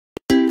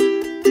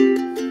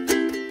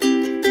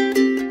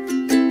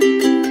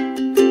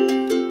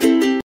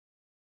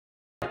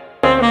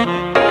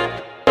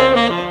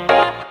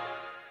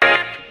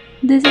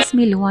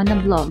me Louana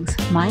Vlogs,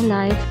 my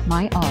life,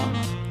 my all.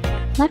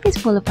 Life is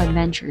full of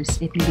adventures.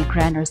 It may be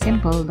grand or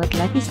simple, but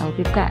life is all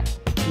we've got.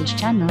 This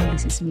channel,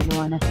 This Is Me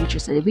Louana,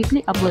 features a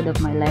weekly upload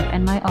of my life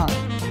and my all.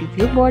 If you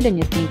feel bored and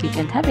you think you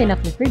can't have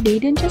enough of your day,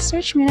 then just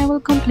search me and I will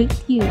complete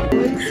you.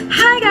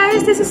 Hi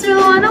guys, this is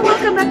Louana.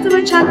 Welcome back to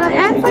my channel,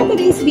 and for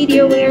today's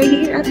video, we are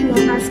here at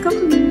LOHAS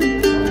Coco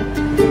Mango.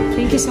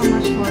 Thank you so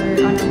much for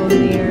Honorable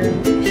Mayor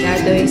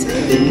Dadoy.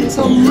 Thank you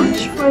so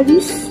much for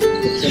this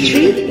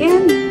treat,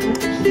 and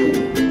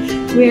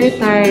we're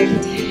tired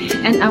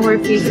and our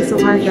faces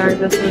are dark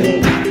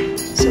already.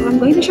 So I'm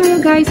going to show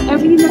you guys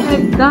everything that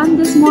I've done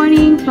this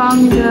morning,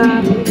 from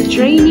the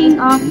training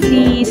of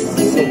the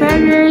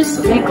seafarers.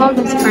 We call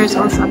them seafarers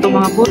also, ito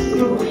mga boat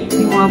crew,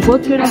 yung mga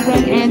boat crew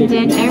natin, and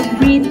then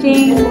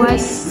everything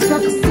was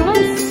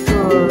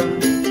successful.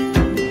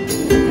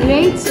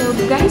 Alright, so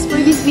guys, for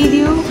this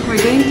video,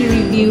 we're going to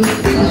review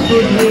the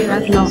food here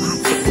at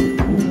LOHAS.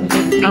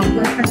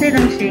 Kasi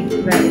lang shake,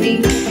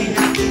 Mango shake.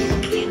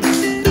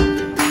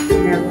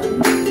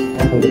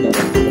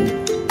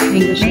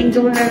 And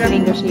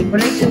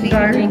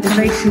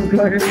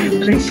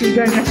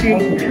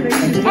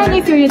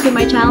if you're new to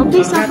my channel,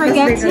 please don't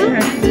forget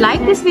to like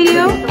this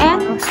video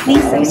and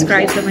please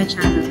subscribe to my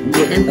channel.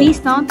 And please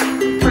don't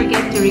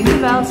forget to ring the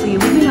bell so you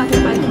will be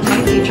notified of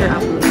my future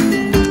uploads.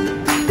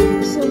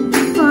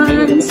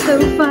 So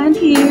fun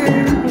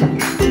here.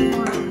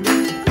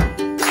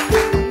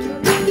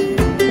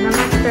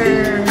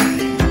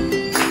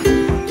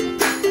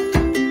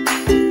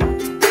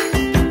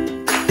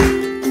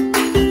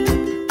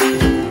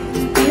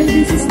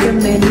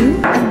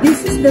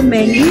 This is the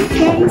menu,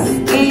 guys,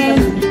 and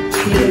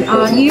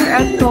here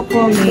at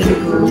Coco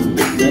Mango,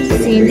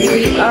 since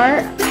we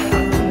are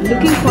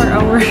looking for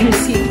our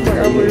receipt for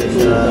our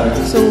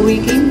food, so we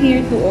came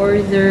here to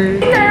order.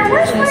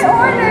 Where's my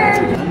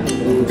order?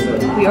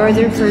 We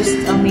ordered first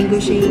a mango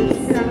shake,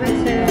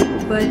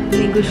 but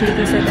mango shake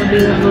is not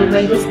available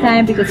by this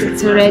time because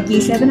it's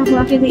already 7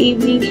 o'clock in the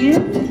evening,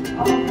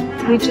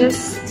 and we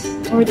just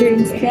ordered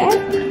instead.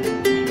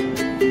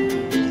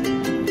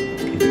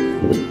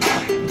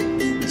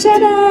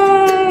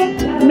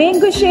 Ta-da!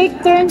 Mango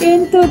shake turned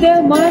into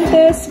Del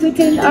Montes with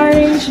an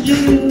orange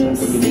juice.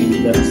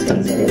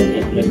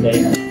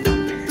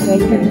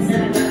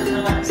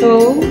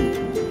 So,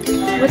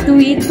 what do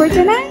we eat for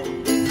tonight?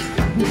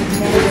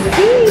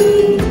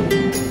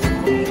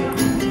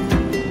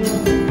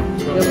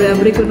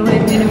 Gabi-abri ko nung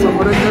hit nyo yung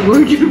paborot na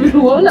burger, pero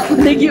wala ko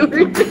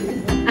nag-order.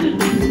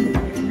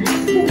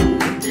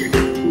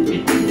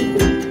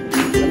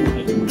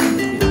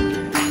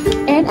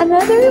 And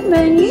another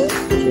menu.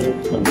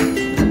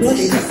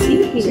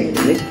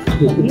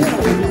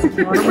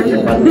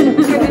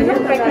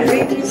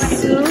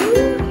 So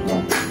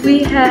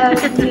we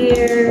have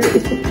here,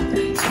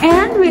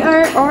 and we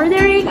are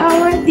ordering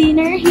our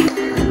dinner here.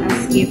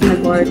 Let's give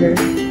an order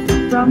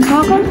from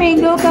Coco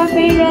Mango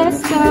Cafe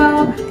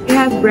Resto. We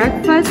have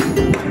breakfast,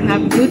 we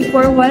have good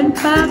for 1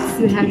 pack,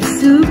 we have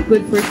soup,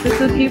 good for 2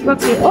 to 3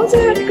 packs. We also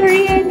have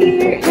Korean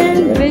here,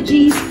 and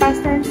veggies,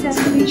 pasta and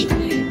sandwich,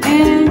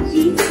 and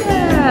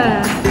pizza.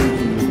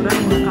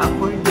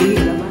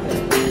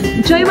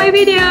 Enjoy my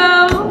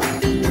video!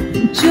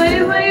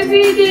 Enjoy my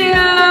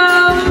video!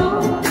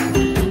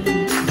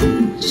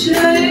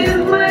 Enjoy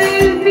my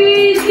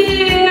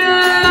video!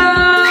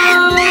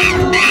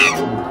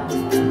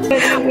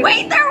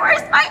 Wait,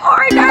 where's my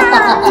order?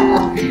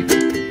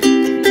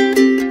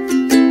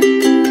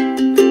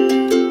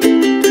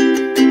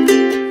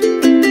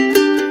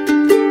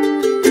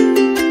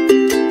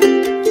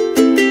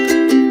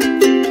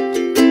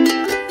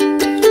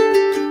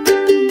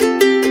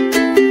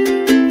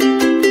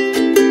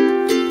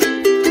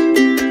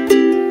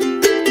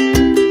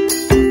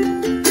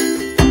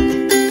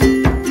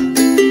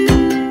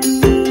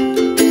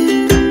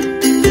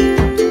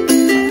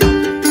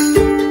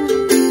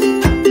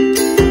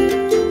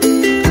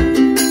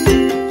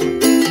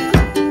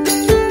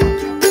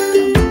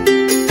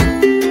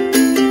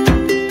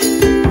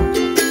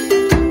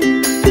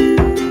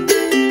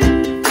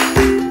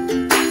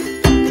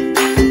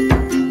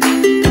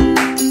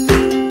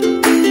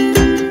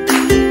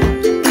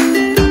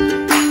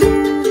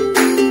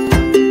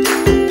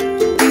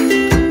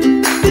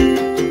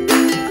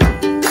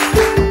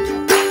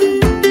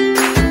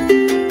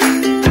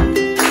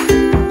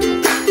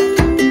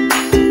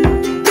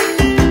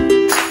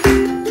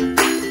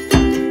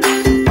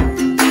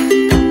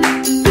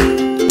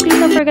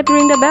 Forget to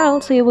ring the bell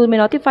so you will be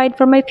notified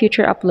for my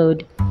future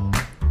upload.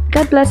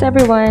 God bless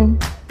everyone.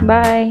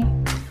 Bye.